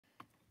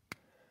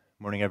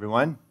Morning,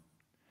 everyone.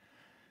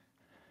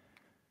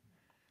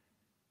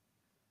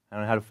 I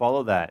don't know how to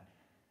follow that.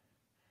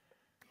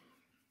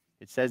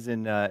 It says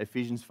in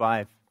Ephesians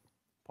 5,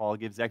 Paul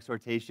gives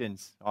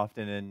exhortations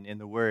often in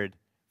the Word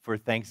for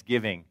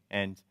thanksgiving.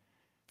 And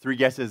 3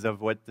 guesses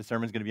of what the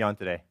sermon's going to be on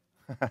today.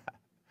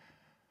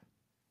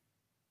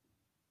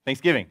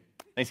 Thanksgiving,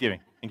 in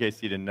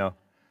case you didn't know.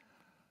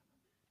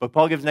 But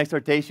Paul gives an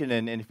exhortation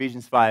in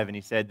Ephesians 5, and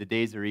he said, the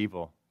days are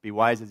evil. Be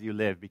wise as you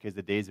live, because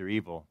the days are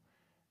evil.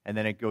 And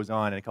then it goes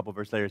on, and a couple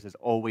verses later it says,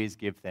 always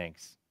give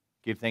thanks.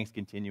 Give thanks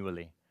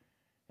continually.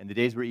 And the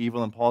days were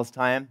evil in Paul's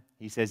time.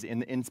 He says,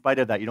 in spite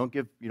of that, you don't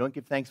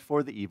give thanks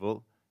for the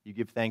evil. You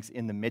give thanks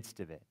in the midst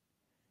of it.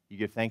 You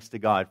give thanks to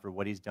God for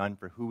what He's done,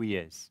 for who He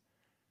is.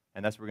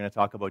 And that's what we're going to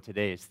talk about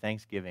today, is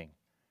thanksgiving.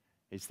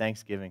 Is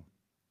thanksgiving.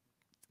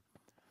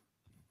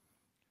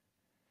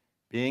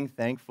 Being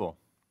thankful.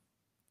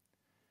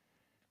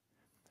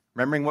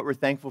 Remembering what we're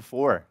thankful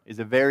for is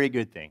a very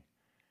good thing.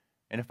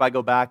 And if I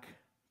go back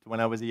to when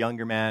I was a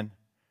younger man,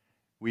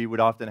 we would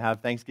often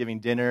have Thanksgiving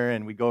dinner,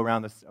 and we'd go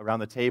around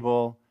the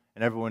table,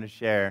 and everyone would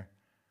share,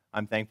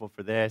 I'm thankful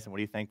for this, and what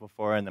are you thankful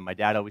for? And then my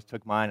dad always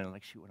took mine, and I'm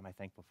like, shoot, what am I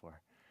thankful for?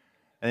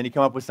 And then you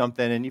come up with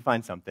something, and you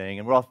find something,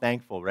 and we're all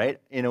thankful,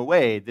 right? In a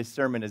way, this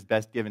sermon is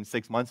best given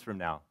 6 months from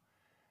now,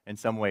 in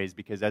some ways,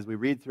 because as we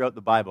read throughout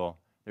the Bible,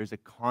 there's a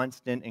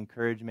constant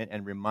encouragement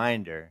and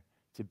reminder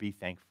to be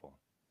thankful.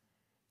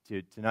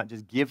 To not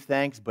just give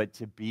thanks, but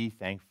to be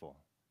thankful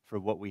for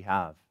what we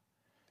have.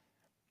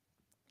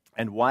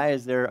 And why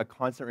is there a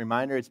constant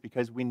reminder? It's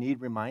because we need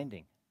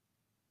reminding.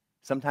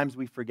 Sometimes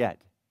we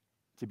forget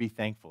to be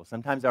thankful.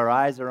 Sometimes our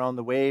eyes are on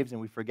the waves and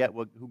we forget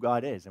who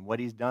God is and what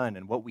He's done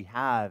and what we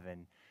have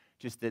and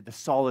just the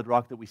solid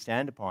rock that we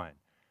stand upon.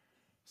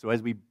 So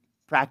as we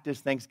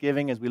practice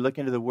Thanksgiving, as we look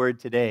into the Word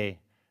today,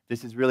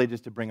 this is really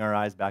just to bring our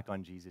eyes back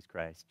on Jesus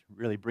Christ.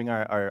 Really bring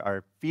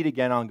our feet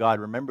again on God.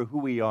 Remember who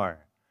we are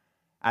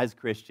as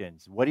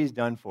Christians, what He's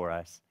done for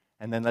us,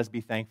 and then let's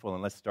be thankful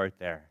and let's start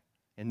there.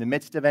 In the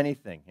midst of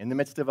anything, in the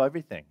midst of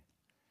everything.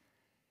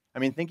 I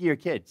mean, think of your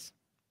kids,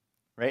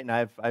 right? And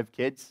I have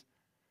kids,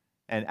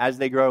 and as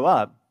they grow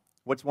up,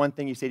 what's one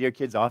thing you say to your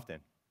kids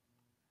often?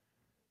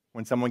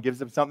 When someone gives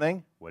them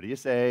something, what do you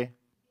say? And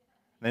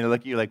then they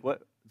look at you like,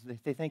 what? They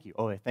say thank you.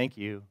 Oh, thank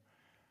you.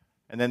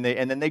 And then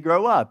they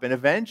grow up, and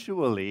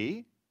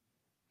eventually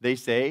they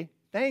say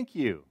thank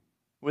you.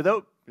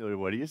 Without,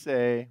 what do you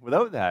say?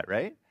 Without that,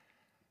 right?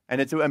 And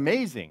it's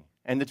amazing.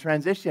 And the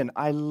transition,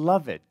 I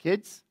love it.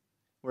 Kids,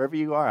 wherever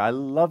you are, I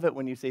love it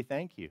when you say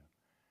thank you.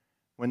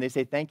 When they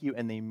say thank you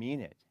and they mean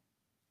it.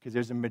 Because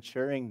there's a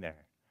maturing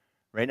there.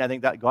 Right? And I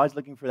think that God's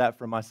looking for that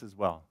from us as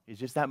well. It's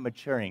just that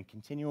maturing,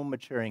 continual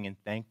maturing in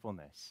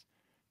thankfulness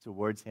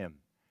towards Him.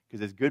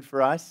 Because it's good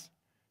for us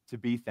to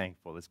be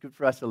thankful. It's good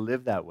for us to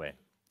live that way.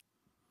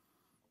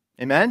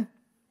 Amen?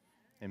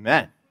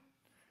 Amen.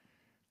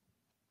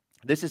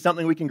 This is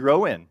something we can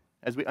grow in.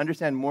 As we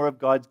understand more of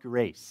God's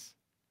grace,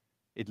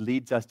 it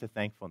leads us to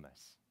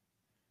thankfulness.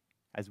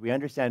 As we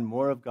understand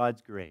more of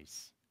God's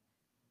grace,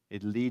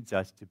 it leads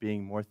us to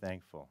being more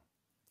thankful.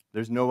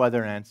 There's no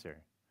other answer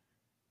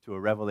to a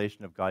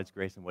revelation of God's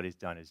grace and what He's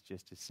done is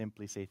just to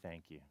simply say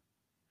thank you.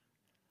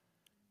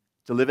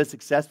 To live a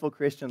successful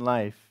Christian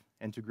life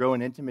and to grow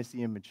in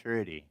intimacy and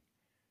maturity,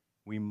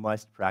 we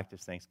must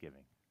practice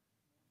thanksgiving.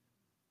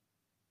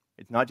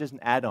 It's not just an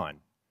add-on.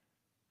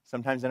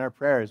 Sometimes in our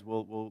prayers,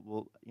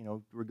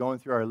 we're going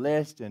through our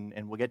list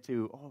and we'll get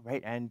to,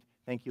 and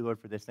thank you, Lord,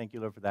 for this, thank you,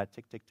 Lord, for that,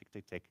 tick, tick, tick,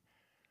 tick, tick.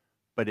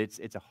 But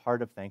it's a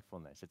heart of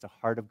thankfulness. It's a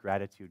heart of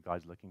gratitude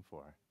God's looking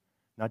for.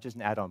 Not just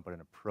an add-on, but an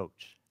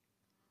approach.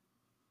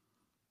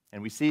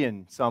 And we see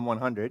in Psalm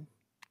 100,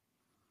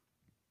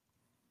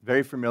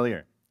 very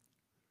familiar.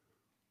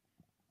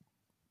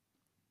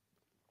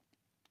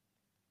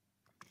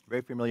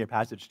 Very familiar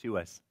passage to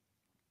us.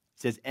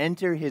 It says,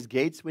 enter His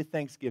gates with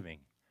thanksgiving.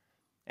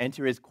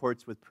 Enter His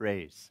courts with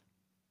praise.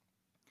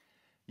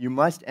 You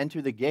must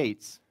enter the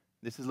gates.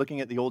 This is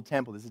looking at the old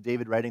temple. This is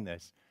David writing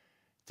this.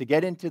 To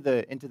get into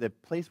the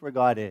place where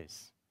God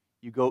is,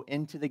 you go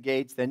into the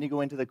gates, then you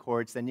go into the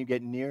courts, then you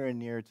get nearer and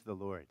nearer to the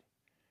Lord.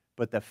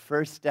 But the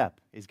first step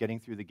is getting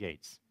through the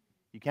gates.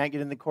 You can't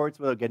get in the courts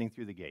without getting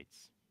through the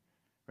gates,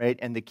 right?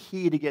 And the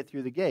key to get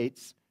through the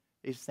gates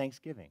is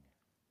thanksgiving.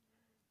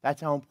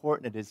 That's how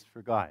important it is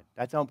for God.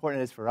 That's how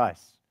important it is for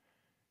us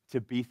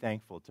to be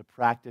thankful, to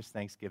practice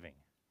thanksgiving.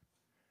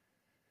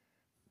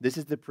 This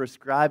is the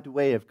prescribed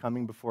way of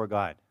coming before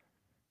God.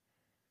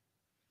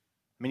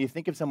 I mean, you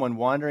think of someone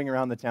wandering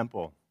around the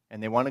temple,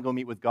 and they want to go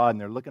meet with God, and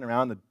they're looking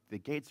around, the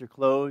gates are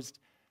closed,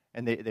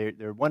 and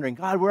they're wondering,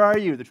 God, where are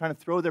you? They're trying to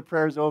throw their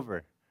prayers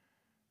over,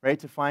 right,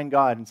 to find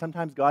God. And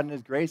sometimes God in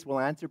His grace will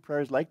answer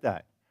prayers like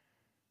that.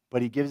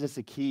 But He gives us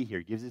a key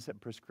here, gives us a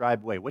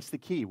prescribed way. What's the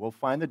key? We'll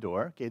find the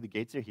door. Okay, the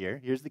gates are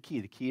here. Here's the key.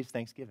 The key is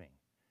thanksgiving.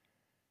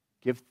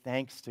 Give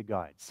thanks to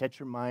God. Set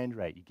your mind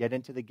right. You get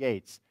into the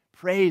gates.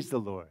 Praise the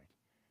Lord.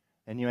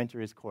 Then you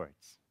enter His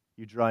courts.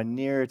 You draw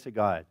nearer to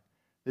God.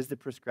 This is the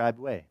prescribed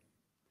way.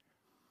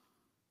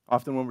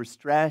 Often when we're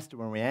stressed,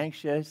 when we're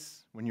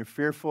anxious, when you're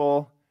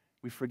fearful,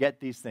 We forget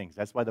these things.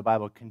 That's why the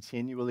Bible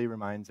continually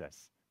reminds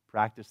us,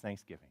 practice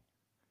thanksgiving.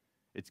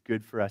 It's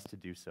good for us to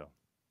do so.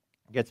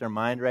 It gets our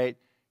mind right,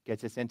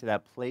 gets us into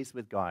that place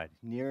with God,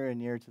 nearer and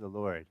nearer to the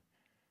Lord,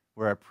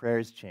 where our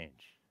prayers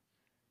change.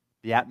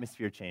 The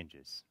atmosphere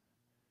changes.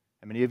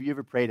 How many of you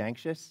ever prayed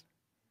anxious?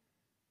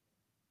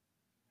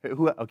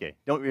 Okay,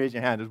 don't raise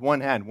your hand. There's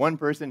one hand. One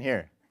person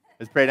here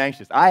has prayed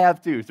anxious. I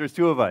have too. So there's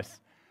two of us.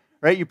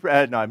 Right?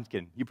 No, I'm just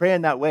kidding. You pray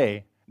in that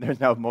way. There's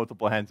now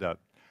multiple hands up.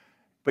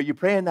 But you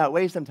pray in that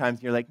way sometimes,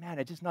 and you're like, man,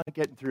 I'm just not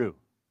getting through.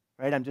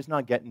 Right? I'm just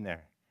not getting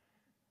there.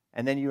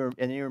 And then you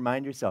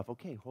remind yourself,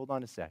 okay, hold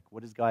on a sec.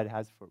 What does God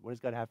have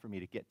for me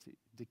to get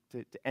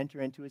to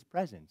enter into his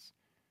presence?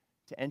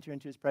 To enter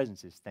into his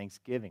presence is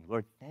thanksgiving.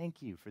 Lord,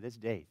 thank you for this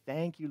day.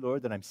 Thank you,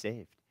 Lord, that I'm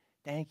saved.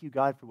 Thank you,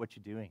 God, for what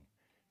you're doing.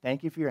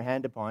 Thank you for your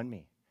hand upon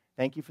me.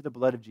 Thank you for the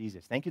blood of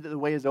Jesus. Thank you that the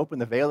way is open,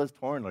 the veil is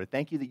torn, Lord.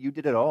 Thank you that you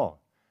did it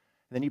all.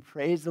 And then you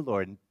praise the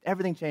Lord, and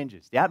everything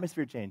changes. The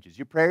atmosphere changes.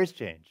 Your prayers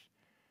change.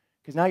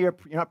 Because now you're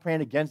not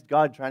praying against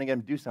God, trying to get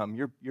him to do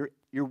something.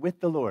 You're with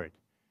the Lord.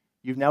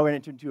 You've now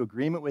entered into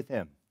agreement with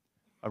him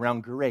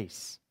around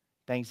grace,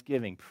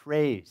 thanksgiving,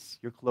 praise.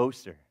 You're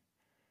closer.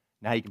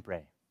 Now you can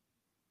pray.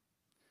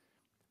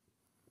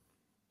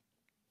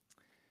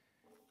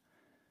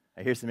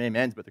 I hear some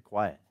amens, but they're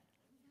quiet.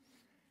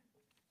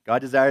 God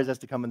desires us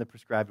to come in the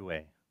prescribed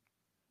way.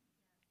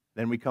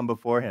 Then we come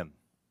before him.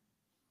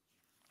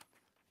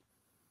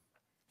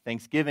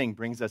 Thanksgiving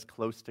brings us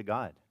close to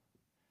God.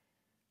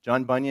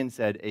 John Bunyan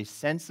said, "A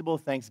sensible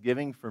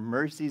thanksgiving for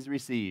mercies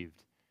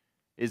received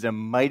is a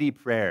mighty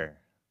prayer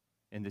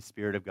in the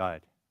Spirit of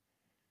God."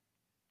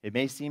 It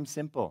may seem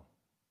simple,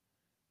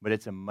 but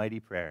it's a mighty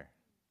prayer.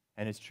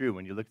 And it's true.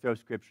 When you look through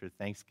Scripture,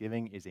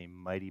 thanksgiving is a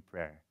mighty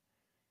prayer.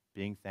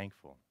 Being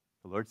thankful.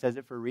 The Lord says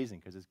it for a reason,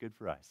 because it's good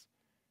for us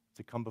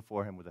to come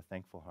before him with a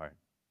thankful heart.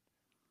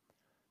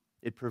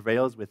 It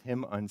prevails with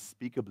him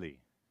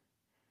unspeakably.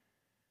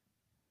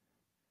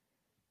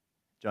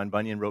 John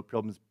Bunyan wrote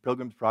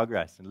Pilgrim's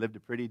Progress and lived a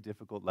pretty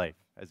difficult life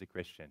as a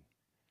Christian.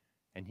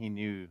 And he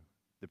knew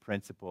the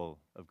principle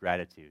of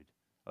gratitude,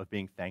 of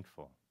being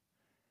thankful.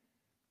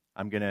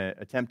 I'm going to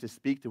attempt to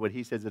speak to what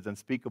he says is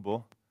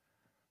unspeakable,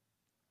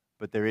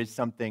 but there is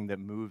something that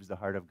moves the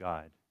heart of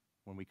God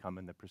when we come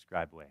in the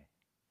prescribed way.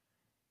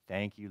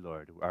 Thank you,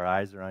 Lord. Our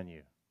eyes are on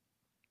you.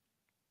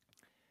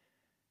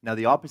 Now,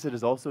 the opposite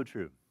is also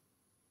true.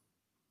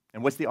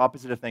 And what's the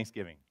opposite of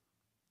thanksgiving?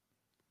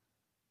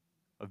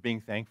 Of being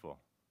thankful.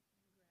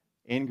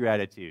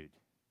 Ingratitude,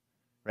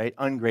 right?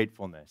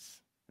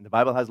 Ungratefulness. And the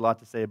Bible has a lot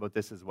to say about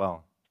this as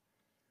well.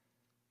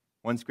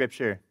 One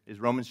scripture is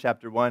Romans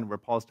chapter 1, where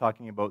Paul's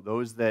talking about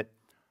those that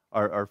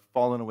are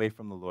fallen away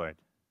from the Lord.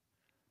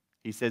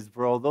 He says,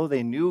 "For although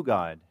they knew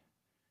God,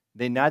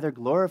 they neither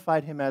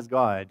glorified him as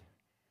God,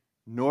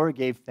 nor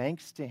gave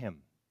thanks to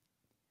him."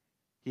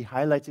 He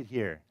highlights it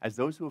here as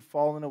those who have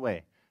fallen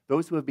away,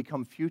 those who have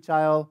become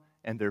futile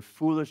and their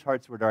foolish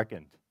hearts were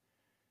darkened.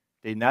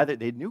 They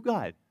knew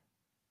God,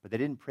 but they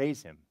didn't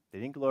praise him. They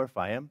didn't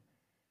glorify him,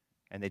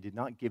 and they did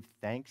not give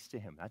thanks to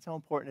him. That's how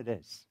important it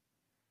is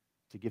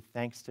to give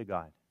thanks to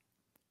God.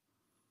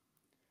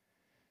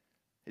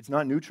 It's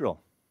not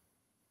neutral.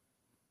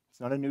 It's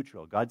not a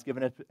neutral. God's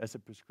given us a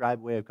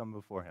prescribed way of coming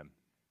before him.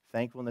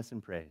 Thankfulness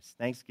and praise.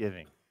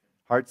 Thanksgiving.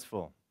 Hearts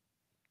full.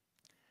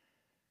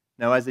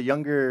 Now, as a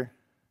younger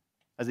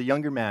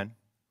man,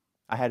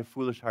 I had a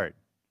foolish heart.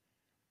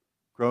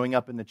 Growing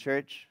up in the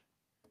church,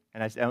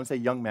 and I don't say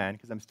young man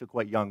because I'm still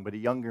quite young, but a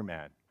younger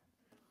man.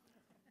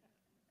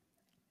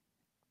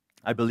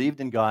 I believed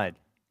in God.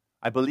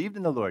 I believed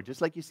in the Lord, just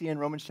like you see in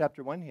Romans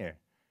chapter 1 here.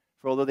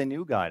 For although they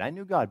knew God, I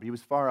knew God, but he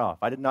was far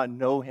off. I did not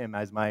know him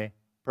as my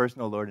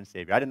personal Lord and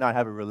Savior. I did not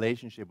have a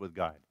relationship with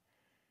God.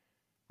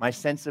 My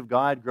sense of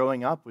God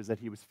growing up was that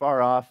he was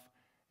far off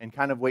and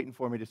kind of waiting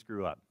for me to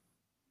screw up.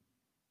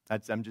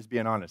 I'm just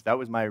being honest. That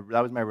was my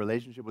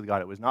relationship with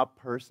God. It was not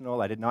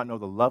personal. I did not know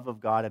the love of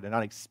God. I did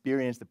not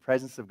experience the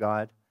presence of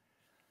God.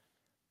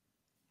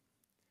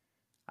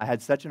 I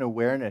had such an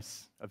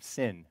awareness of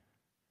sin.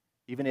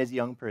 Even as a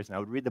young person, I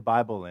would read the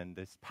Bible and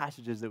there's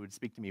passages that would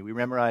speak to me. We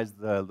memorized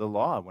the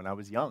law when I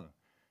was young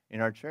in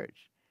our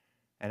church.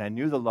 And I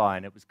knew the law,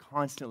 and it was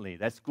constantly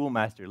that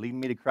schoolmaster leading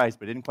me to Christ,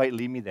 but it didn't quite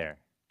lead me there.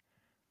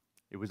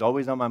 It was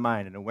always on my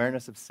mind, an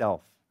awareness of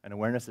self, an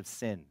awareness of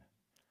sin.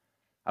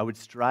 I would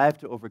strive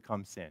to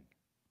overcome sin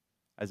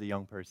as a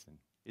young person.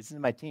 This is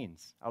in my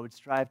teens. I would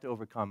strive to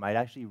overcome. I'd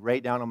actually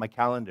write down on my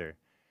calendar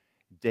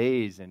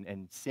days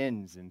and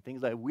sins and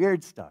things like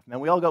weird stuff. Man,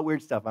 we all got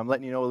weird stuff. I'm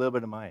letting you know a little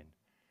bit of mine.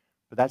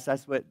 But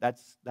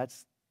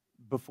that's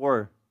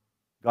before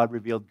God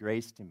revealed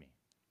grace to me.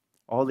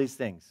 All these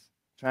things.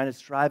 Trying to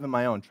strive on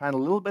my own. Trying a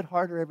little bit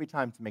harder every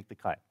time to make the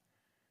cut.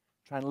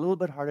 Trying a little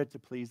bit harder to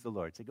please the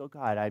Lord. Say, "Oh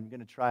God, I'm going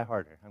to try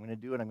harder. I'm going to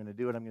do it, I'm going to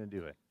do it, I'm going to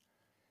do it."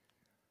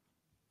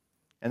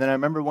 And then I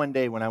remember one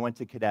day when I went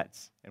to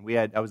cadets, and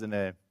I was in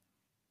a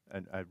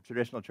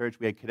traditional church.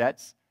 We had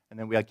cadets, and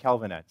then we had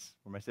Calvinettes,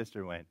 where my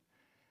sister went.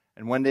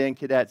 And one day in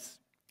cadets,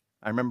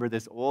 I remember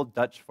this old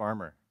Dutch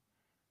farmer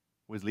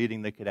was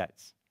leading the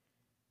cadets.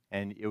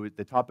 And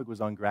the topic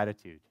was on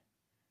gratitude.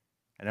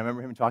 And I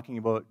remember him talking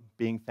about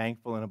being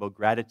thankful and about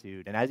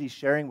gratitude. And as he's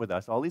sharing with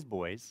us, all these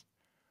boys,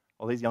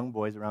 all these young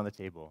boys around the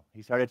table,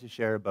 he started to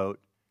share about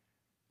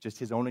just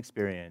his own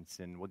experience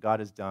and what God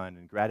has done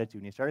and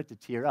gratitude. And he started to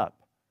tear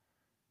up.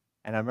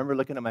 And I remember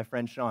looking at my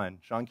friend Sean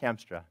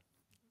Campstra,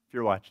 if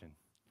you're watching.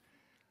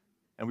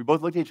 And we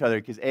both looked at each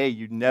other because,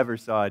 you never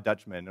saw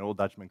an old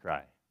Dutchman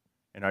cry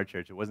in our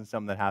church. It wasn't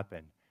something that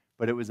happened.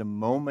 But it was a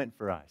moment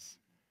for us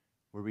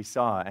where we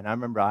saw, and I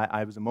remember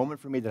it was a moment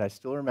for me that I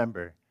still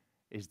remember,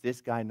 is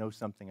this guy knows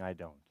something I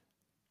don't.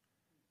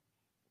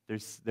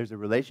 There's a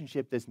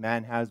relationship this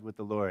man has with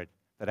the Lord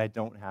that I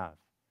don't have.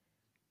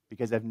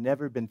 Because I've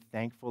never been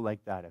thankful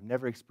like that. I've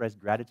never expressed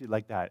gratitude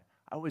like that.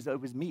 It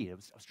was me. I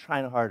was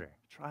trying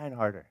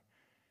harder.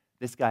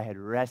 This guy had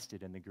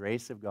rested in the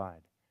grace of God,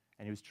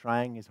 and he was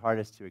trying his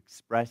hardest to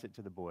express it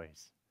to the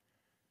boys.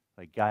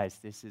 Like, guys,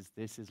 this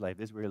is life.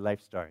 This is where your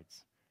life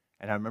starts.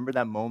 And I remember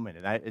that moment,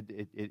 and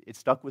it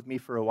stuck with me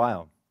for a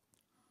while.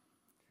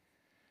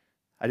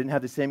 I didn't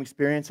have the same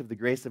experience of the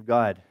grace of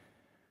God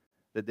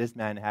that this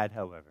man had,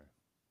 however.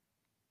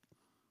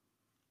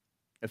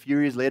 A few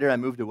years later, I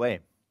moved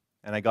away,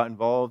 and I got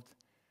involved,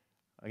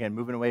 again,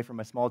 moving away from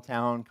a small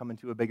town, coming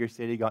to a bigger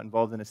city, got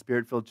involved in a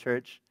spirit-filled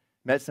church,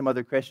 met some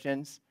other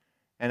Christians,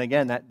 and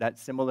again, that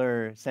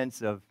similar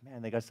sense of,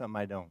 man, they got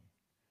something I don't.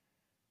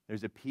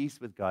 There's a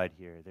peace with God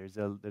here. There's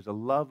a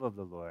love of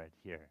the Lord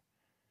here.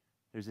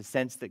 There's a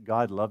sense that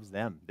God loves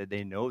them, that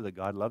they know that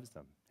God loves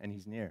them, and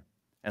He's near.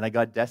 And I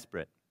got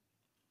desperate,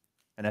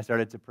 and I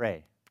started to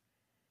pray.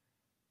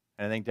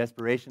 And I think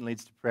desperation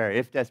leads to prayer.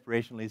 If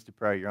desperation leads to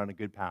prayer, you're on a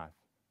good path.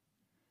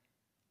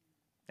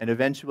 And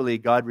eventually,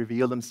 God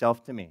revealed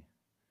Himself to me.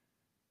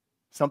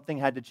 Something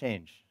had to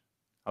change.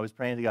 I was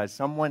praying to God.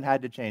 Someone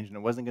had to change, and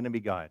it wasn't going to be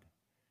God.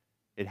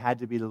 It had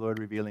to be the Lord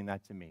revealing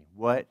that to me.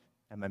 What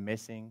am I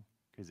missing?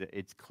 Because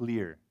it's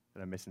clear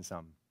that I'm missing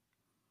something.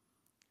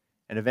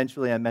 And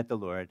eventually, I met the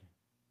Lord.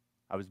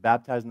 I was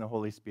baptized in the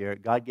Holy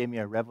Spirit. God gave me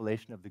a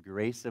revelation of the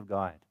grace of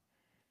God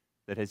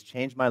that has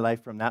changed my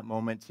life from that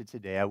moment to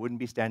today. I wouldn't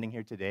be standing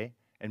here today,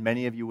 and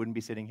many of you wouldn't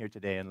be sitting here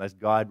today unless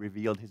God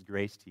revealed His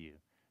grace to you.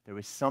 There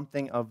was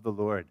something of the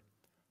Lord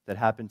that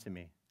happened to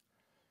me.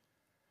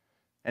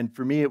 And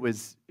for me, it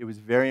was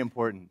very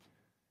important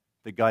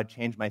that God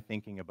changed my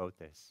thinking about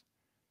this,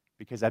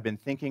 because I've been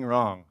thinking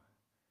wrong,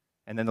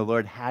 and then the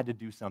Lord had to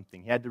do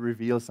something. He had to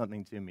reveal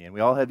something to me, and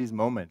we all have these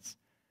moments.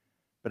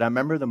 But I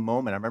remember the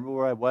moment. I remember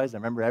where I was. I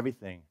remember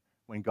everything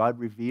when God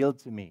revealed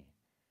to me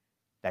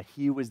that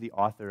He was the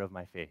author of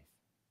my faith.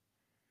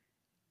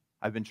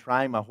 I've been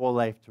trying my whole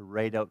life to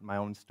write out my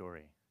own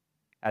story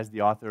as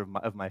the author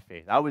of my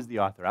faith. I was the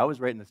author. I was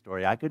writing the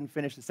story. I couldn't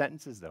finish the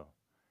sentences, though.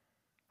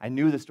 I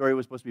knew the story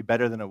was supposed to be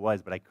better than it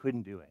was, but I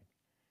couldn't do it.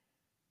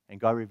 And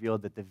God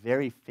revealed that the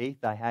very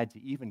faith I had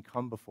to even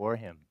come before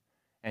Him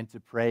and to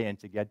pray and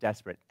to get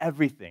desperate,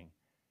 everything,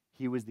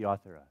 He was the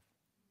author of.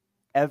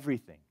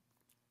 Everything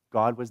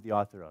God was the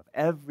author of.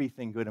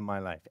 Everything good in my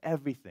life,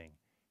 everything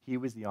He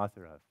was the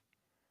author of.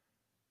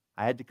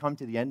 I had to come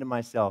to the end of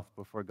myself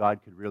before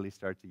God could really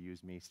start to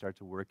use me, start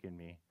to work in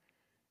me,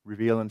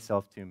 reveal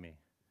Himself to me.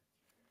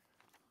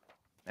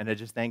 And I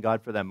just thank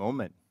God for that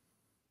moment.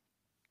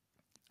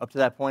 Up to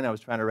that point, I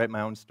was trying to write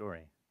my own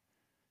story.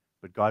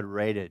 But God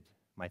righted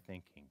my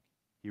thinking.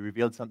 He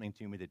revealed something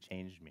to me that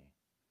changed me.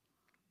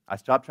 I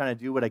stopped trying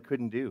to do what I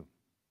couldn't do.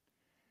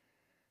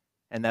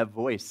 And that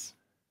voice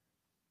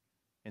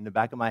in the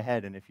back of my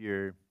head, and if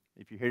you're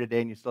here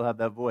today and you still have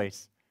that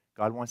voice,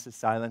 God wants to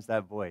silence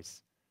that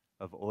voice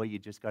of, you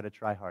just got to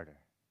try harder.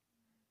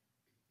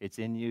 It's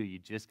in you. You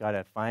just got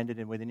to find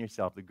it within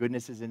yourself. The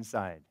goodness is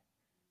inside.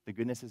 The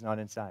goodness is not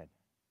inside.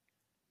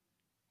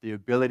 The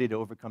ability to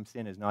overcome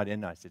sin is not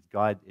in us. It's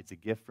God. It's a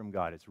gift from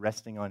God. It's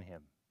resting on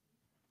Him.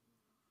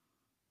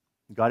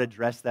 God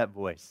addressed that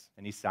voice,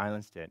 and He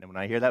silenced it. And when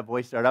I hear that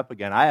voice start up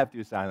again, I have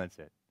to silence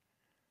it.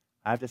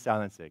 I have to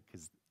silence it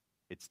because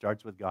it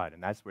starts with God,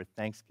 and that's where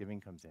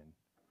thanksgiving comes in.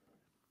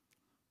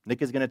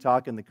 Nick is going to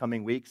talk in the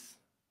coming weeks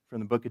from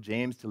the book of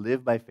James to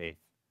live by faith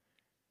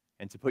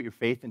and to put your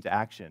faith into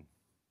action.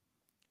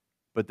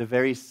 But the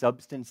very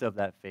substance of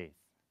that faith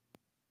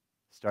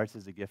starts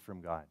as a gift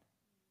from God.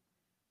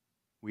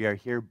 We are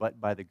here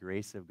but by the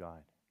grace of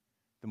God.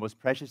 The most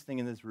precious thing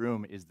in this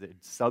room is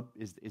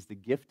the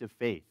gift of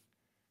faith.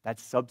 That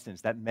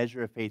substance, that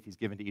measure of faith He's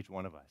given to each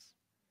one of us.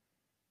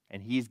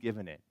 And He's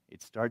given it.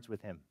 It starts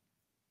with Him.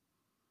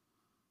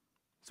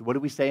 So what do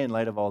we say in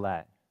light of all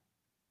that?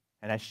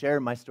 And I share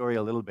my story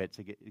a little bit.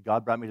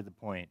 God brought me to the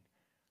point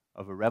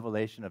of a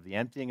revelation of the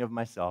emptying of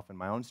myself and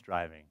my own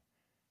striving.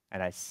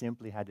 And I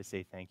simply had to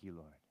say, thank you,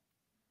 Lord.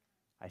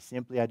 I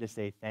simply had to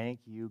say, thank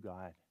you,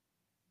 God.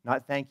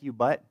 Not thank you,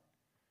 but.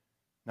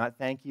 Not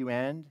thank you,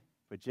 and.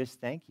 But just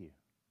thank you.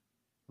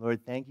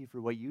 Lord, thank you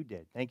for what you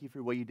did. Thank you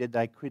for what you did that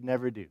I could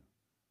never do.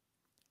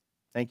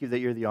 Thank you that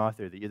you're the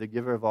author, that you're the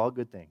giver of all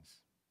good things.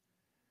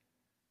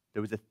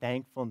 There was a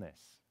thankfulness.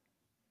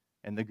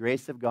 And the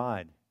grace of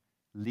God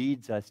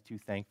leads us to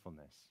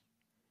thankfulness.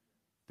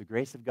 The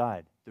grace of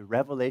God, the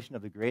revelation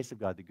of the grace of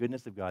God, the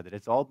goodness of God, that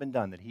it's all been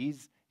done, that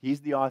He's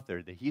the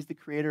author, that He's the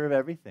creator of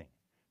everything.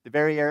 The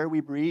very air we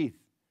breathe.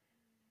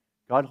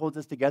 God holds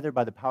us together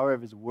by the power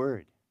of His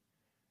word.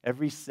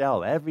 Every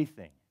cell,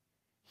 everything.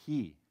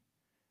 It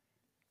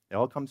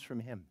all comes from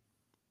Him.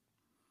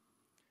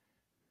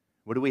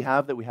 What do we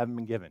have that we haven't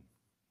been given?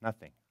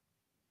 Nothing.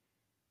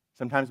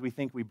 Sometimes we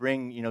think we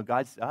bring,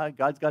 God's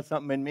got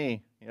something in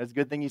me. It's a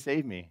good thing He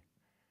saved me.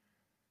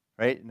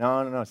 Right?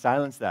 No.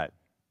 Silence that.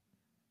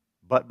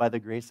 But by the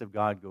grace of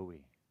God go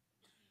we.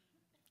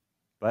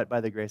 But by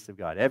the grace of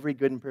God. Every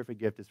good and perfect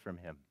gift is from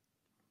Him.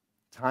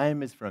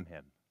 Time is from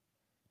Him.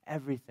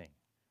 Everything.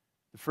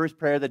 The first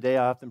prayer of the day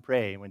I often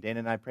pray, when Dana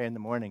and I pray in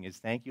the morning, is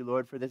thank you,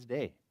 Lord, for this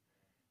day.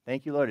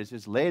 Thank you, Lord. It's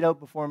just laid out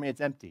before me.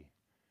 It's empty.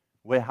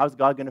 How's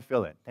God going to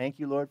fill it? Thank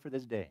you, Lord, for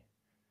this day.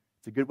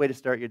 It's a good way to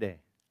start your day.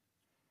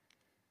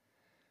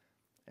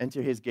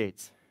 Enter His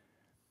gates.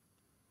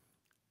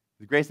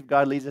 The grace of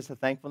God leads us to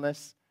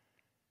thankfulness,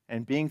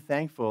 and being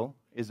thankful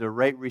is a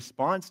right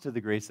response to the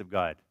grace of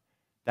God.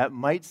 That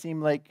might seem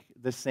like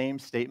the same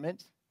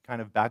statement, kind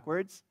of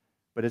backwards,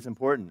 but it's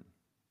important.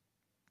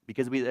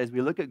 Because as we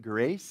look at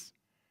grace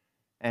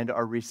and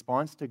our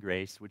response to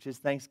grace, which is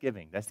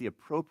thanksgiving, that's the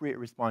appropriate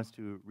response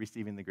to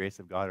receiving the grace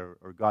of God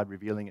or God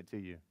revealing it to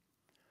you.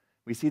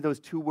 We see those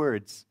two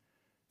words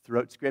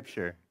throughout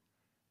Scripture,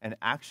 and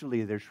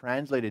actually they're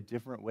translated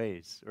different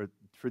ways, or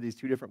for these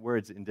two different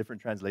words in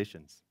different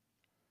translations.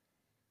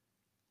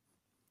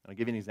 I'll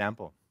give you an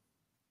example.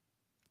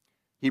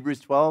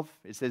 Hebrews 12,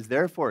 it says,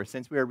 therefore,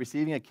 since we are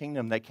receiving a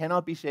kingdom that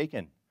cannot be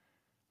shaken,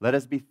 let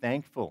us be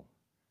thankful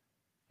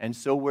and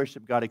so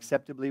worship God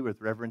acceptably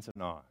with reverence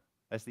and awe.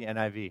 That's the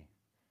NIV.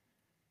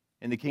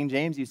 In the King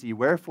James, you see,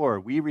 wherefore,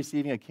 we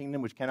receiving a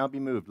kingdom which cannot be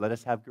moved, let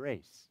us have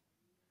grace,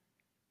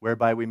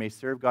 whereby we may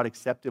serve God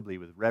acceptably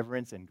with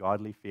reverence and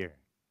godly fear.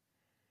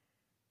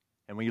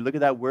 And when you look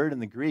at that word in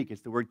the Greek,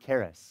 it's the word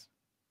charis,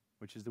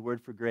 which is the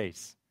word for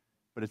grace.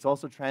 But it's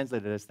also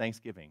translated as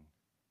thanksgiving,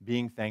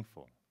 being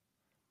thankful.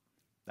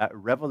 That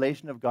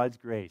revelation of God's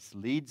grace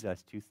leads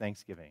us to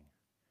thanksgiving.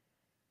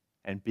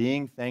 And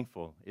being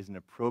thankful is an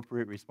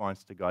appropriate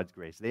response to God's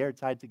grace. They are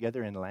tied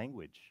together in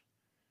language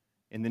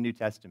in the New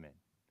Testament.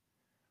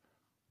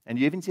 And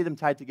you even see them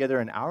tied together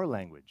in our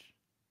language.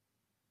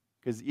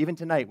 Because even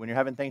tonight, when you're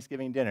having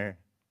Thanksgiving dinner,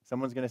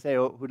 someone's going to say,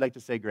 oh, who'd like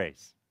to say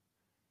grace?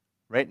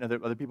 Right? And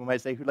other people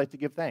might say, who'd like to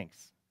give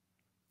thanks?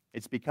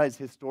 It's because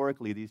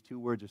historically these two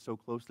words are so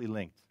closely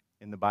linked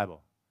in the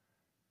Bible.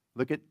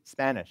 Look at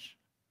Spanish.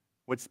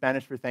 What's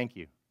Spanish for thank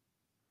you?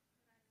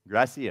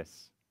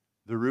 Gracias.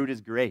 The root is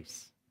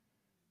grace.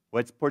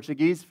 What's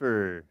Portuguese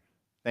for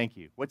thank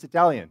you? What's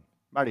Italian?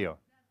 Mario.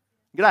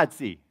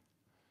 Grazie.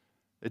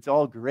 It's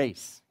all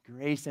grace.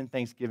 Grace and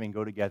thanksgiving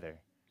go together.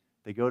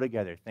 They go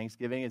together.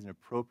 Thanksgiving is an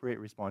appropriate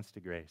response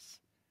to grace.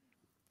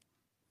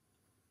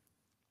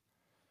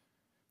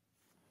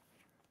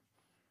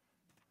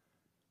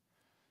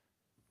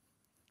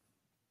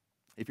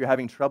 If you're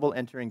having trouble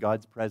entering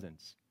God's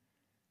presence,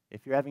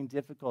 if you're having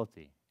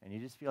difficulty and you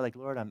just feel like,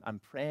 Lord, I'm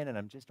praying and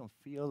I just don't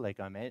feel like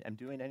I'm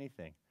doing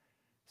anything,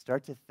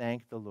 start to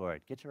thank the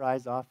Lord. Get your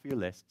eyes off your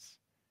lists.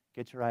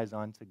 Get your eyes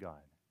on to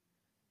God.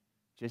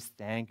 Just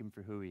thank Him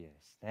for who He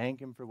is. Thank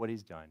Him for what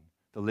He's done.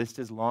 The list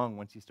is long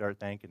once you start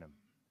thanking Him.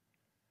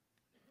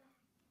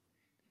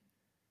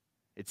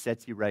 It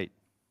sets you right.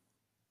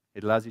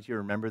 It allows you to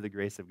remember the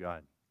grace of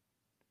God.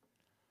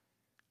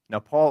 Now,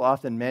 Paul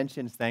often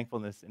mentions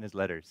thankfulness in his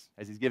letters.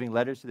 As he's giving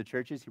letters to the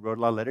churches, he wrote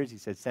a lot of letters. He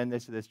said, send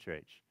this to this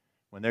church.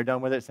 When they're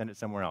done with it, send it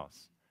somewhere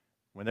else.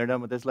 When they're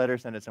done with this letter,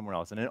 send it somewhere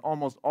else. And in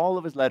almost all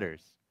of his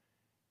letters,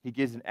 he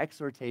gives an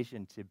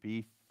exhortation to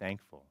be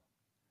thankful.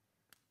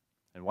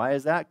 And why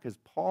is that? Because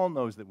Paul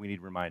knows that we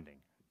need reminding.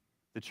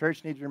 The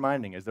church needs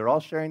reminding. As they're all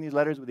sharing these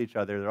letters with each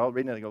other, they're all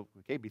reading it, they go,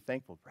 okay, be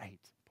thankful.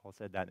 Right. Paul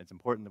said that, and it's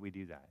important that we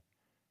do that.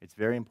 It's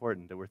very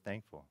important that we're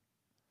thankful.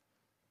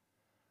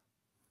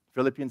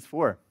 Philippians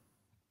 4.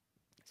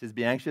 It says,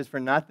 be anxious for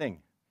nothing,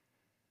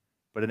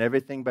 but in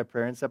everything by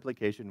prayer and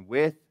supplication,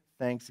 with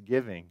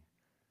thanksgiving,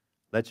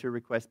 let your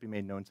requests be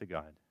made known to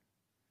God.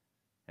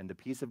 And the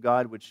peace of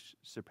God, which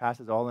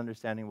surpasses all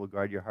understanding, will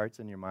guard your hearts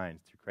and your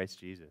minds through Christ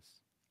Jesus.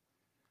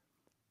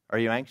 Are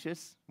you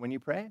anxious when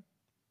you pray?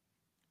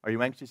 Are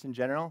you anxious in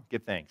general?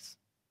 Give thanks,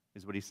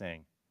 is what he's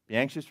saying. Be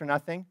anxious for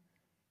nothing,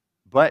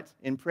 but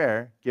in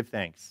prayer, give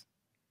thanks.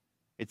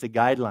 It's a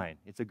guideline.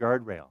 It's a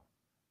guardrail.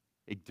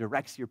 It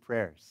directs your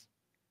prayers.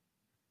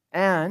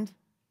 And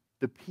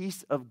the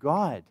peace of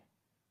God,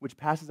 which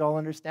passes all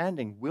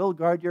understanding, will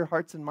guard your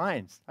hearts and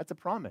minds. That's a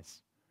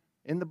promise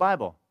in the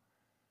Bible.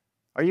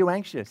 Are you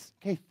anxious?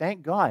 Okay,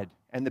 thank God,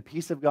 and the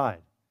peace of God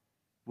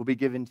will be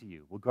given to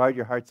you, will guard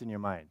your hearts and your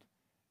mind.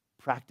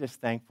 Practice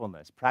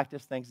thankfulness.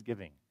 Practice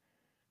thanksgiving.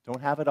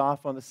 Don't have it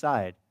off on the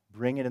side.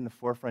 Bring it in the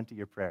forefront of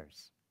your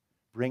prayers.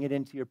 Bring it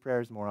into your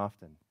prayers more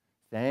often.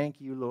 Thank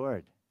you,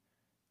 Lord.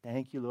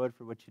 Thank you, Lord,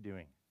 for what you're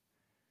doing.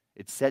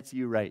 It sets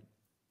you right.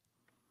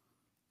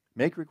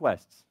 Make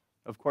requests.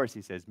 Of course,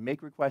 he says,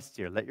 make requests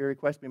here. Let your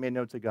requests be made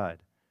known to God.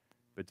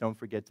 But don't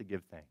forget to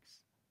give thanks.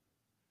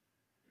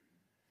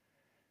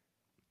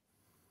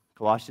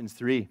 Colossians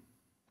 3.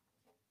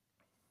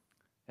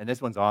 And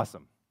this one's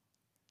awesome.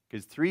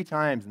 Because 3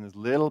 times in this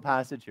little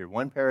passage here,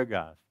 one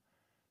paragraph,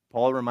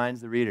 Paul reminds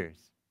the readers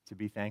to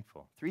be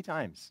thankful. 3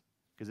 times,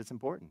 because it's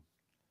important.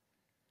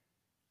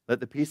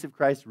 Let the peace of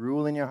Christ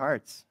rule in your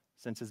hearts,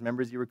 since as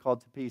members you were called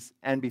to peace,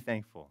 and be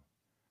thankful.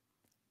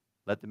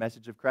 Let the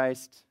message of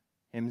Christ,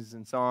 hymns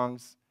and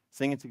songs,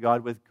 sing it to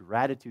God with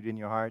gratitude in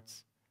your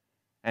hearts.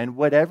 And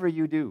whatever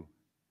you do,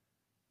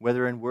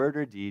 whether in word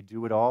or deed,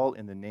 do it all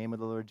in the name of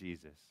the Lord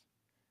Jesus,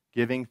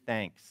 giving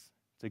thanks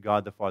to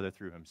God the Father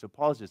through him. So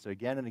Paul's just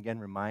again and again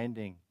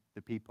reminding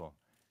the people,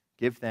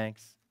 give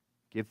thanks,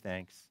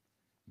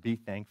 be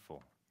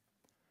thankful.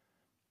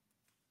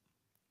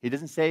 He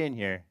doesn't say in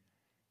here,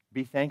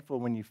 be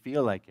thankful when you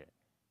feel like it.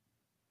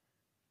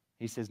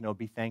 He says, no,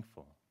 be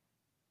thankful.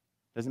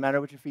 Doesn't matter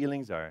what your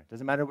feelings are.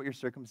 Doesn't matter what your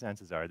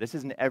circumstances are. This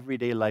is an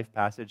everyday life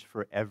passage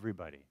for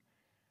everybody.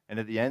 And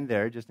at the end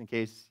there, just in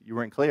case you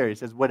weren't clear, he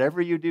says, whatever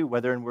you do,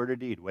 whether in word or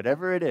deed,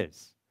 whatever it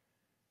is,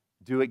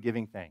 do it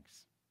giving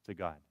thanks to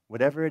God.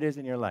 Whatever it is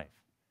in your life,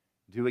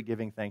 do it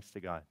giving thanks to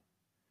God.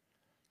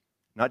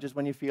 Not just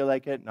when you feel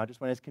like it, not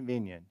just when it's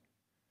convenient,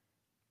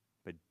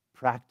 but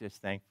practice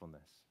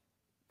thankfulness,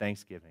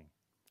 thanksgiving.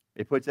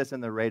 It puts us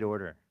in the right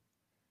order.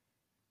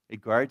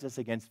 It guards us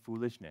against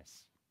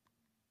foolishness.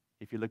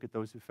 If you look at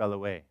those who fell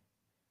away,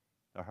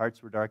 their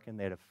hearts were darkened,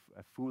 they had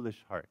a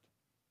foolish heart.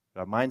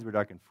 Our minds were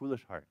darkened,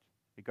 foolish heart.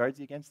 It guards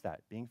you against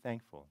that, being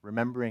thankful,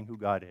 remembering who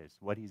God is,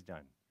 what he's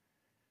done.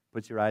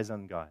 Puts your eyes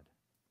on God.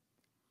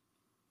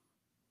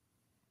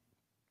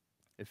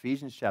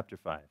 Ephesians chapter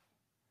 5.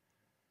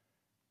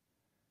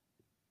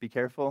 Be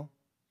careful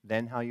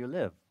then how you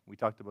live. We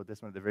talked about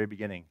this one at the very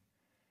beginning.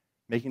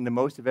 Making the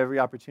most of every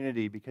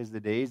opportunity because the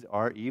days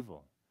are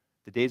evil.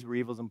 The days were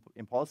evil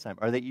in Paul's time.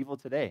 Are they evil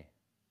today?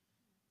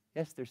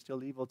 Yes, they're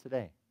still evil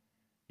today.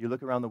 You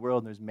look around the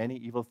world and there's many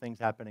evil things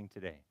happening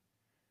today.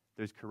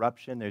 There's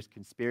corruption, there's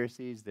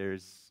conspiracies,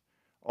 there's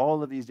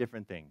all of these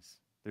different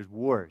things. There's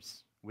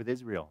wars with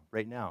Israel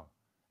right now,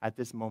 at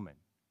this moment.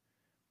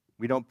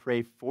 We don't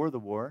pray for the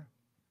war.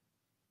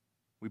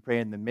 We pray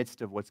in the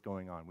midst of what's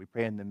going on. We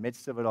pray in the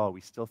midst of it all.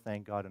 We still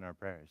thank God in our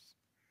prayers.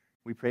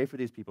 We pray for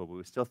these people, but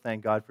we still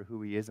thank God for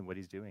who he is and what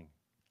he's doing.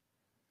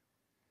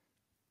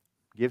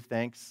 Give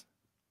thanks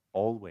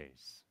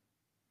always,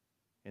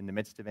 in the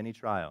midst of any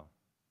trial,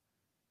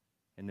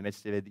 in the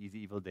midst of these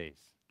evil days.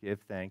 Give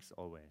thanks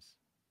always.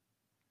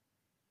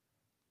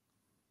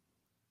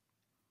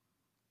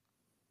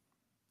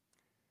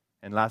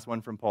 And last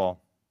one from Paul.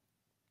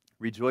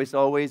 Rejoice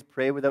always,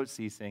 pray without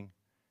ceasing,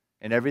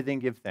 and everything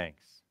give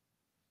thanks.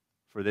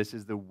 For this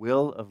is the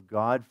will of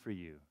God for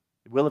you.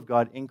 The will of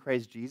God in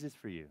Christ Jesus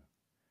for you.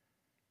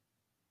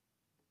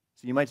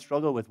 So you might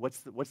struggle with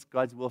what's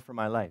God's will for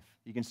my life?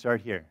 You can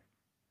start here.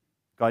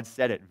 God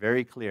said it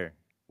very clear.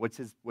 What's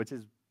his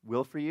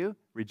will for you?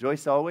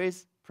 Rejoice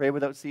always, pray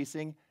without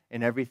ceasing,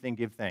 in everything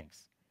give thanks.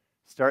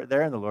 Start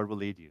there and the Lord will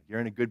lead you. You're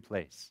in a good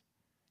place.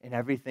 In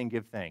everything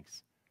give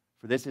thanks.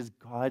 For this is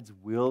God's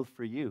will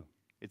for you.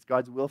 It's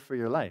God's will for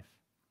your life.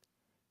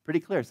 Pretty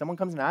clear. Someone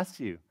comes and asks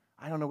you,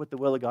 I don't know what the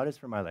will of God is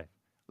for my life.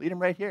 Lead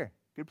them right here.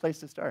 Good place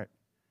to start.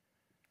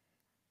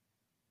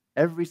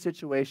 Every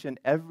situation,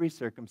 every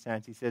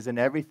circumstance, he says, in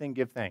everything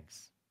give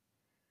thanks.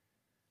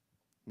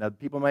 Now,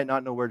 people might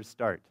not know where to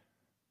start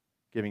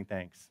giving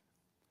thanks.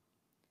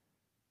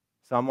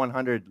 Psalm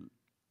 100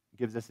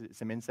 gives us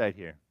some insight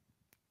here.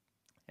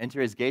 Enter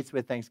his gates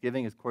with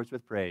thanksgiving, his courts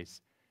with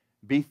praise.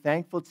 Be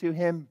thankful to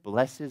him,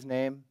 bless his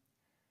name,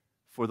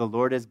 for the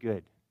Lord is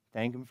good.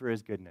 Thank him for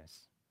his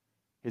goodness.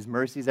 His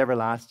mercy is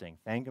everlasting.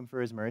 Thank him for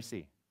his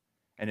mercy.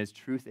 And his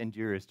truth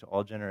endures to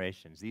all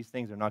generations. These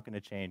things are not going to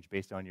change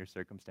based on your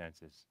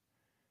circumstances.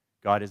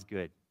 God is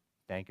good.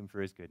 Thank him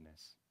for his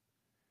goodness.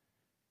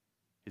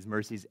 His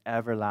mercy is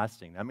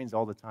everlasting. That means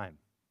all the time.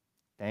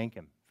 Thank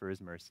him for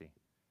his mercy.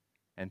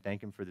 And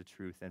thank him for the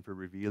truth and for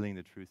revealing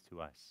the truth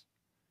to us.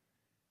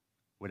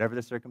 Whatever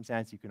the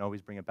circumstance, you can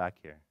always bring it back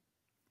here.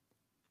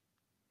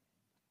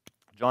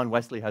 John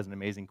Wesley has an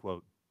amazing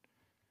quote.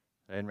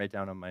 I didn't write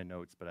down on my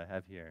notes, but I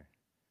have here.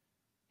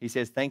 He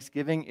says,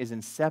 thanksgiving is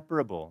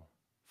inseparable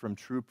from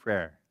true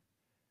prayer.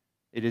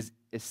 It is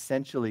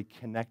essentially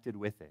connected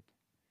with it.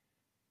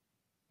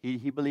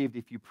 He believed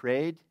if you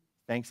prayed,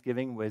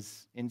 thanksgiving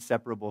was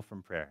inseparable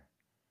from prayer.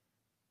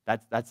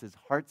 That's his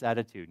heart's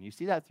attitude. And you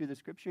see that through the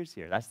scriptures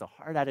here. That's the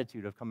heart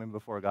attitude of coming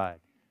before God,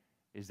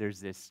 is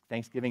there's this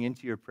thanksgiving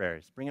into your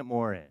prayers. Bring it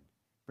more in.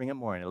 Bring it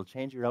more in. It'll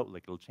change your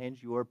outlook. It'll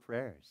change your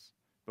prayers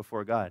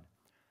before God.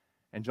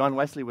 And John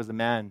Wesley was a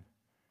man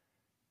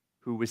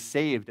who was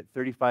saved at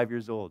 35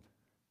 years old.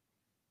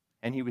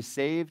 And he was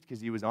saved because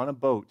he was on a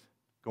boat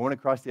going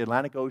across the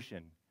Atlantic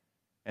Ocean,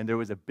 and there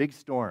was a big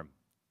storm.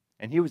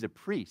 And he was a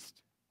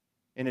priest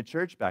in a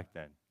church back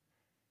then.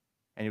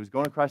 And he was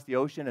going across the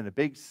ocean, and a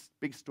big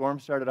storm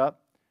started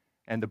up,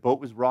 and the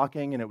boat was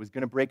rocking, and it was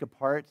going to break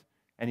apart.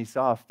 And he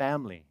saw a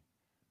family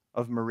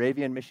of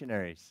Moravian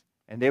missionaries,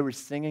 and they were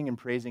singing and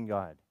praising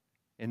God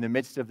in the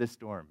midst of this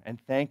storm and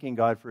thanking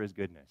God for his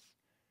goodness.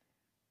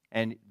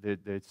 And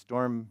the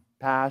storm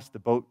passed, the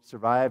boat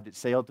survived, it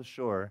sailed to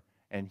shore,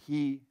 and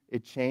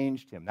it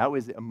changed him. That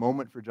was a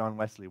moment for John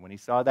Wesley when he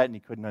saw that and he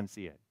couldn't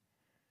unsee it.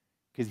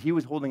 Because he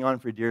was holding on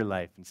for dear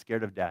life and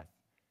scared of death.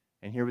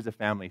 And here was a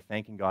family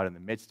thanking God in the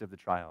midst of the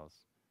trials,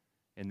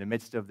 in the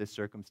midst of this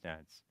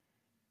circumstance.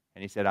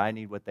 And he said, I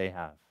need what they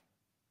have.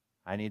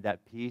 I need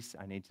that peace.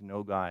 I need to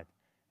know God.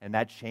 And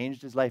that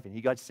changed his life, and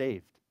he got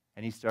saved.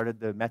 And he started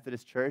the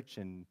Methodist Church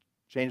and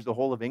changed the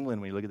whole of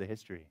England when you look at the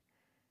history.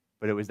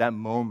 But it was that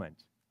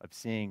moment of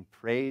seeing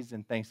praise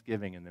and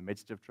thanksgiving in the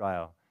midst of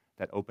trial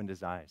that opened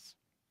his eyes.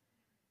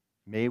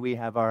 May we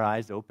have our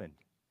eyes opened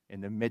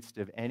in the midst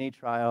of any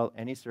trial,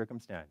 any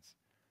circumstance,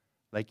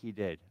 like he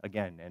did.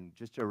 Again, and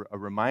just a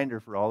reminder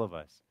for all of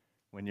us,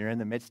 when you're in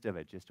the midst of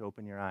it, just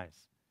open your eyes.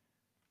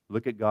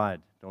 Look at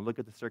God. Don't look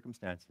at the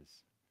circumstances.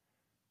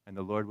 And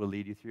the Lord will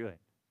lead you through it.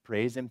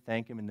 Praise him,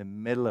 thank him in the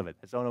middle of it.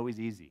 That's not always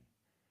easy,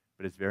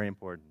 but it's very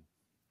important.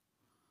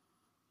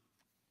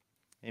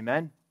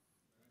 Amen?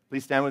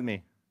 Please stand with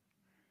me.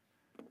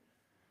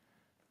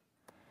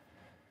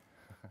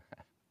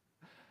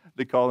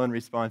 The call and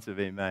response of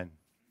amen.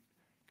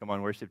 Come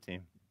on, worship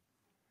team.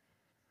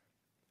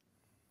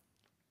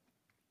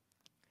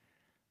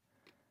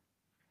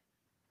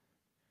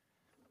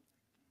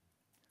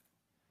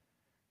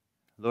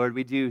 Lord,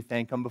 we do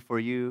come before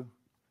you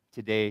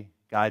today,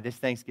 God, this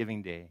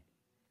Thanksgiving Day.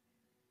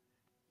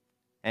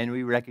 And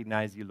we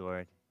recognize you,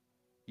 Lord.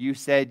 You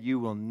said you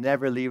will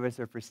never leave us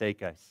or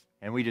forsake us.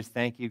 And we just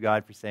thank you,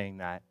 God, for saying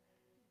that.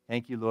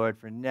 Thank you, Lord,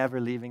 for never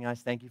leaving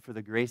us. Thank you for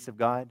the grace of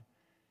God.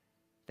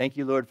 Thank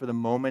you, Lord, for the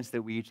moments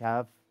that we each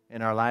have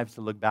in our lives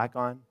to look back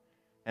on.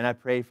 And I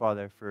pray,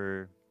 Father,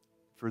 for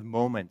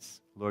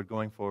moments, Lord,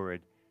 going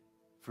forward,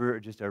 for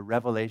just a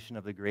revelation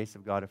of the grace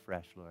of God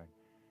afresh, Lord.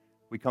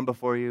 We come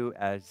before you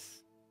as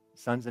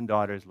sons and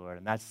daughters, Lord,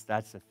 and that's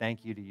a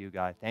thank you to you,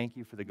 God. Thank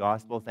you for the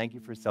gospel. Thank you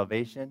for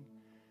salvation.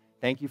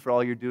 Thank you for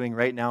all you're doing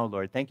right now,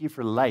 Lord. Thank you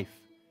for life.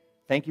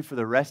 Thank you for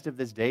the rest of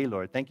this day,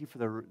 Lord. Thank you for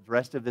the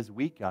rest of this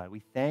week, God. We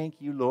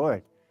thank you,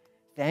 Lord.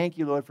 Thank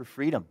you, Lord, for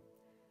freedom.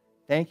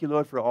 Thank you,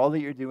 Lord, for all that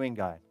you're doing,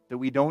 God, that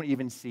we don't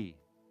even see,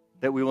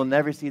 that we will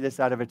never see this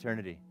out of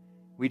eternity.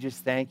 We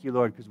just thank you,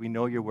 Lord, because we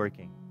know you're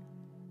working.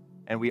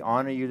 And we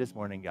honor you this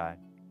morning, God.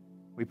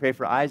 We pray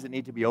for eyes that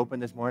need to be open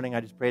this morning.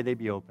 I just pray they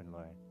be open,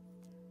 Lord.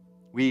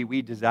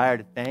 We desire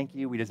to thank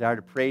you. We desire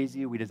to praise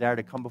you. We desire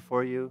to come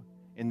before you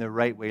in the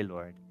right way,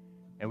 Lord.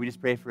 And we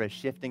just pray for a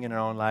shifting in our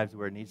own lives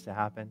where it needs to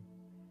happen.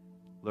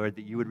 Lord,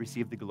 that you would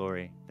receive the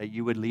glory, that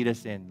you would lead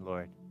us in,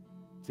 Lord,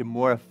 to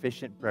more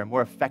efficient prayer,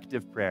 more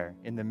effective prayer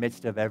in the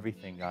midst of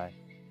everything, God.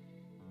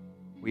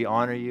 We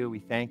honor you. We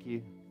thank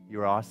you.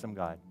 You are awesome,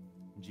 God.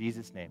 In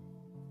Jesus' name,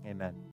 amen.